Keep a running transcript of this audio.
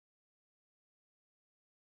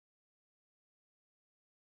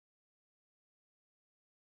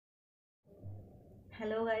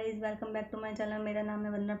Hello guys, welcome back to my channel. मेरा नाम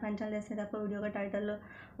है वंदना पंचाल। जैसे कि आपको वीडियो का टाइटल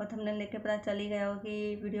और थंबनेल देख के पता चल ही गया हो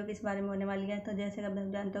कि वीडियो किस बारे में होने वाली है। तो जैसे कि आप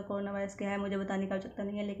जानते हो कोरोना वायरस क्या है, मुझे बताने की आवश्यकता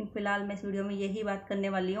नहीं है, लेकिन फिलहाल मैं इस वीडियो में यही बात करने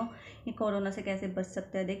वाली हूँ कि कोरोना से कैसे बच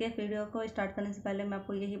सकते हैं। देखिए, वीडियो को स्टार्ट करने से पहले मैं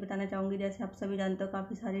आपको यही बताना चाहूँगी, जैसे आप सभी जानते हो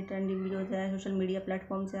काफ़ी सारी ट्रेंडिंग वीडियोज़ है सोशल मीडिया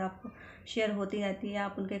प्लेटफॉर्म से आपको शेयर होती रहती है,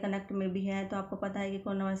 आप उनके कनेक्ट में भी हैं, तो आपको पता है कि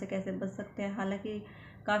कोरोना वायरस से कैसे बच सकते हैं। हालाँकि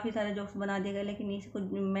काफ़ी सारे जोक्स बना दिए गए, लेकिन इसको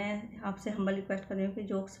मैं आपसे हम्बल रिक्वेस्ट कर रही हूँ कि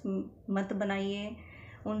जोक्स मत बनाइए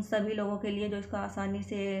उन सभी लोगों के लिए जो इसको आसानी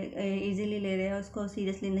से इजीली ले रहे हैं, उसको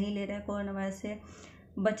सीरियसली नहीं ले रहे हैं। कोरोना वायरस से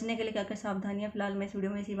बचने के लिए क्या क्या सावधानियां, फिलहाल मैं इस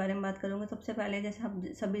वीडियो में इसी बारे में बात करूँगी। सबसे पहले, जैसे आप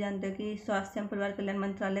सभी जानते हो कि स्वास्थ्य एवं परिवार कल्याण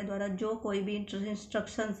मंत्रालय द्वारा जो कोई भी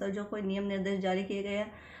इंस्ट्रक्शंस और जो कोई नियम निर्देश जारी किए गए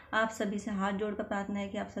हैं, आप सभी से हाथ जोड़कर प्रार्थना है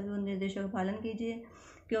कि आप सभी उन निर्देशों का पालन कीजिए,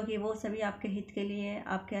 क्योंकि वो सभी आपके हित के लिए,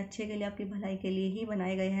 आपके अच्छे के लिए, आपकी भलाई के लिए ही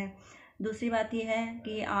बनाए गए हैं। दूसरी बात यह है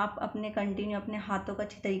कि आप अपने कंटिन्यू अपने हाथों का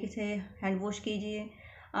अच्छी तरीके से हैंड वॉश कीजिए।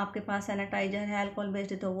 आपके पास सैनिटाइजर है, अल्कोहल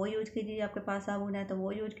बेस्ड है तो वो यूज़ कीजिए, आपके पास साबुन है तो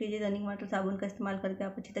वो यूज़ कीजिए। रनिंग वाटर साबुन का इस्तेमाल करके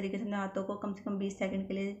आप अच्छी तरीके से अपने हाथों को कम से कम 20 सेकंड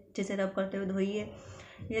के लिए अच्छे से रब करते हुए धोइए।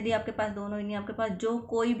 यदि आपके पास दोनों ही नहीं, आपके पास जो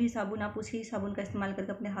कोई भी साबुन, आप उसी साबुन का इस्तेमाल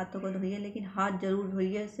करके अपने हाथों को धोइए, लेकिन हाथ जरूर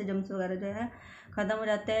धोइए, इससे जम्स वगैरह जो है ख़त्म हो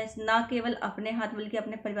जाता है। ना केवल अपने हाथ बल्कि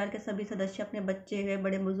अपने परिवार के सभी सदस्य, अपने बच्चे है,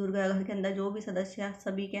 बड़े बुजुर्ग है, घर के अंदर जो भी सदस्य है,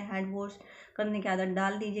 सभी के हैंड वॉश करने की आदत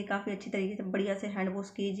डाल दीजिए। काफ़ी अच्छी तरीके से बढ़िया से हैंड वॉश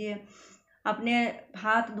कीजिए। अपने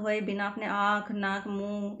हाथ धोए बिना अपने आँख, नाक,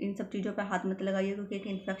 मुंह इन सब चीज़ों पर हाथ मत लगाइए, क्योंकि एक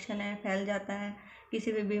इन्फेक्शन है, फैल जाता है।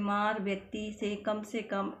 किसी भी बीमार व्यक्ति से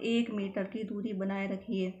कम 1 मीटर की दूरी बनाए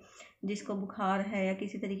रखिए, जिसको बुखार है या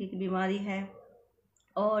किसी तरीके की बीमारी है,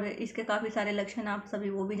 और इसके काफ़ी सारे लक्षण आप सभी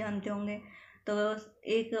वो भी जानते होंगे। तो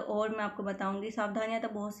एक और मैं आपको बताऊंगी, सावधानियां तो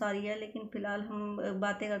बहुत सारी है, लेकिन फ़िलहाल हम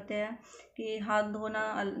बातें करते हैं कि हाथ धोना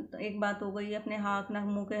एक बात हो गई, अपने हाथ ना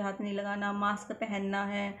मुंह के हाथ नहीं लगाना, मास्क पहनना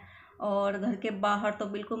है, और घर के बाहर तो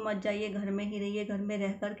बिल्कुल मत जाइए, घर में ही रहिए। घर में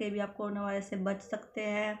रह कर के भी आप कोरोना वायरस से बच सकते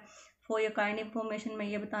हैं। फॉर योर काइंड इन्फॉर्मेशन मैं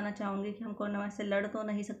ये बताना चाहूँगी कि हम कोरोना वायरस से लड़ तो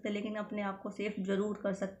नहीं सकते, लेकिन अपने आप को सेफ ज़रूर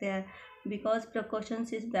कर सकते हैं, because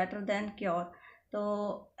precautions is better than cure.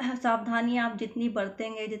 तो सावधानियाँ आप जितनी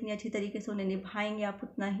बरतेंगे, जितनी अच्छी तरीके से उन्हें निभाएंगे, आप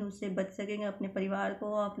उतना ही उससे बच सकेंगे, अपने परिवार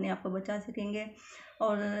को, अपने आप को बचा सकेंगे,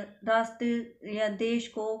 और राष्ट्र या देश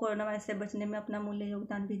को कोरोना वायरस से बचने में अपना मूल्य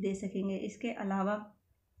योगदान भी दे सकेंगे। इसके अलावा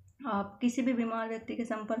आप किसी भी बीमार व्यक्ति के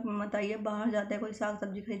संपर्क में मत आइए। बाहर जाते हैं, कोई साग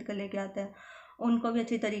सब्जी खरीद कर लेके आता है, उनको भी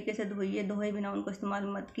अच्छी तरीके से धोइए, धोए बिना उनको इस्तेमाल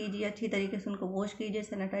मत कीजिए। अच्छी तरीके से उनको वॉश कीजिए,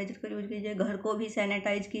 सैनिटाइजर का यूज कीजिए, घर को भी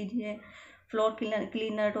सैनिटाइज कीजिए, फ्लोर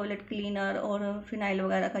क्लीनर, टॉयलेट क्लीनर और फिनाइल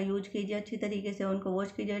वगैरह का यूज कीजिए। अच्छी तरीके से उनको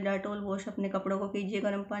वॉश कीजिए, डेटॉल वॉश अपने कपड़ों को कीजिए,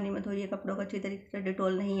 गर्म पानी में धोइए कपड़ों को अच्छी तरीके से,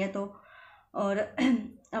 डेटॉल नहीं है तो। और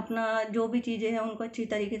अपना जो भी चीज़ें हैं उनको अच्छी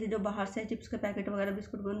तरीके से, जो बाहर से चिप्स के पैकेट वगैरह,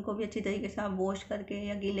 बिस्कुट, उनको भी अच्छी तरीके से आप वॉश करके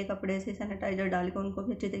या गीले कपड़े से सैनिटाइजर डाल के उनको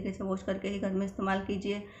भी अच्छी तरीके से वॉश करके ही घर में इस्तेमाल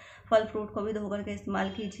कीजिए। फल फ्रूट को भी धो करके इस्तेमाल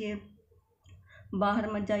कीजिए।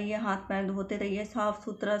 बाहर मत जाइए, हाथ पैर धोते रहिए, साफ़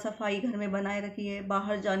सुथरा सफाई घर में बनाए रखिए।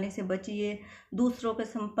 बाहर जाने से बचिए, दूसरों के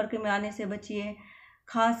संपर्क में आने से बचिए।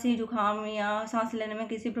 खांसी, जुकाम या सांस लेने में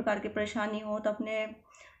किसी प्रकार की परेशानी हो तो अपने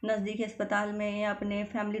नज़दीकी अस्पताल में या अपने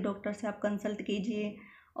फैमिली डॉक्टर से आप कंसल्ट कीजिए।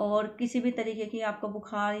 और किसी भी तरीके की आपको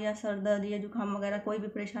बुखार या सर दर्द या जुकाम वगैरह कोई भी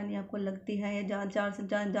परेशानी आपको लगती है, या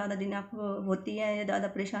ज़्यादा दिन आपको होती है, या ज़्यादा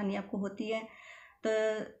परेशानी आपको होती है, तो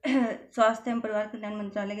स्वास्थ्य एवं परिवार कल्याण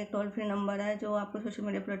मंत्रालय का एक टोल फ्री नंबर है, जो आपको सोशल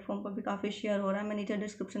मीडिया प्लेटफॉर्म पर भी काफ़ी शेयर हो रहा है, मैं नीचे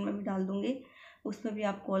डिस्क्रिप्शन में भी डाल दूँगी, उस पर भी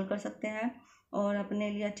आप कॉल कर सकते हैं और अपने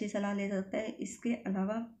लिए अच्छी सलाह ले सकते हैं। इसके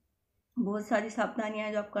अलावा बहुत सारी सावधानियाँ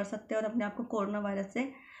हैं जो आप कर सकते हैं और अपने आप को कोरोना वायरस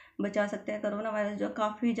से बचा सकते हैं। कोरोना वायरस जो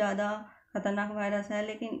काफ़ी ज़्यादा खतरनाक वायरस है,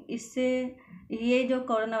 लेकिन इससे, ये जो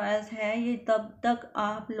कोरोना वायरस है ये तब तक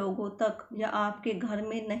आप लोगों तक या आपके घर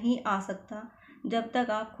में नहीं आ सकता जब तक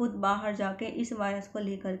आप खुद बाहर जाके इस वायरस को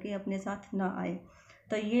लेकर के अपने साथ ना आए।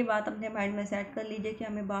 तो ये बात अपने माइंड में सेट कर लीजिए कि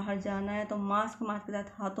हमें बाहर जाना है तो मास्क के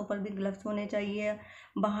साथ हाथों पर भी ग्लव्स होने चाहिए।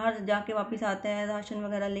 बाहर जाके वापस आते हैं, राशन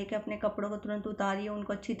वगैरह लेके अपने कपड़ों को तुरंत उतारिए,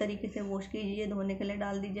 उनको अच्छी तरीके से वॉश कीजिए, धोने के लिए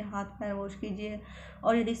डाल दीजिए, हाथ पैर वॉश कीजिए,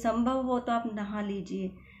 और यदि संभव हो तो आप नहा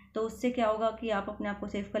लीजिए। तो उससे क्या होगा कि आप अपने आप को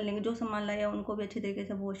सेफ कर लेंगे। जो सामान लाए उनको भी अच्छी तरीके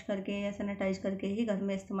से वॉश करके या सैनिटाइज करके ही घर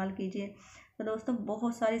में इस्तेमाल कीजिए। तो दोस्तों,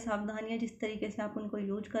 बहुत सारी सावधानियाँ, जिस तरीके से आप उनको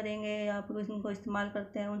यूज करेंगे या आप उनको इस्तेमाल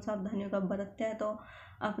करते हैं, उन सावधानियों का बरतते हैं, तो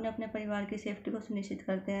अपने अपने परिवार की सेफ्टी को सुनिश्चित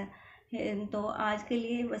करते हैं। तो आज के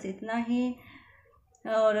लिए बस इतना ही,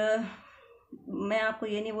 और मैं आपको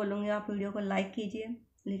ये नहीं बोलूँगी आप वीडियो को लाइक कीजिए,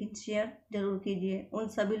 लेकिन शेयर जरूर कीजिए उन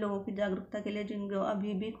सभी लोगों की जागरूकता के लिए जिनको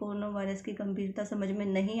अभी भी कोरोना वायरस की गंभीरता समझ में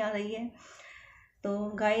नहीं आ रही है। तो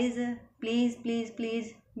guys, please please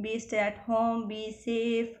please be stay at home, be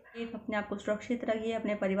safe, अपने आप को सुरक्षित रखिए,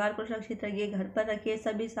 अपने परिवार को सुरक्षित रखिए, घर पर रखिए।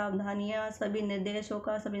 सभी सावधानियाँ, सभी निर्देशों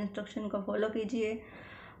का, सभी इंस्ट्रक्शन को फॉलो कीजिए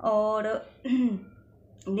और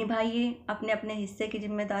निभाइए अपने अपने हिस्से की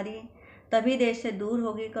जिम्मेदारी। तभी देश से दूर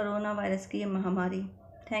होगी कोरोना वायरस की ये महामारी।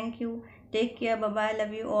 Thank you, take care, bye bye,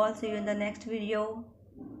 love you all, C you in the next video.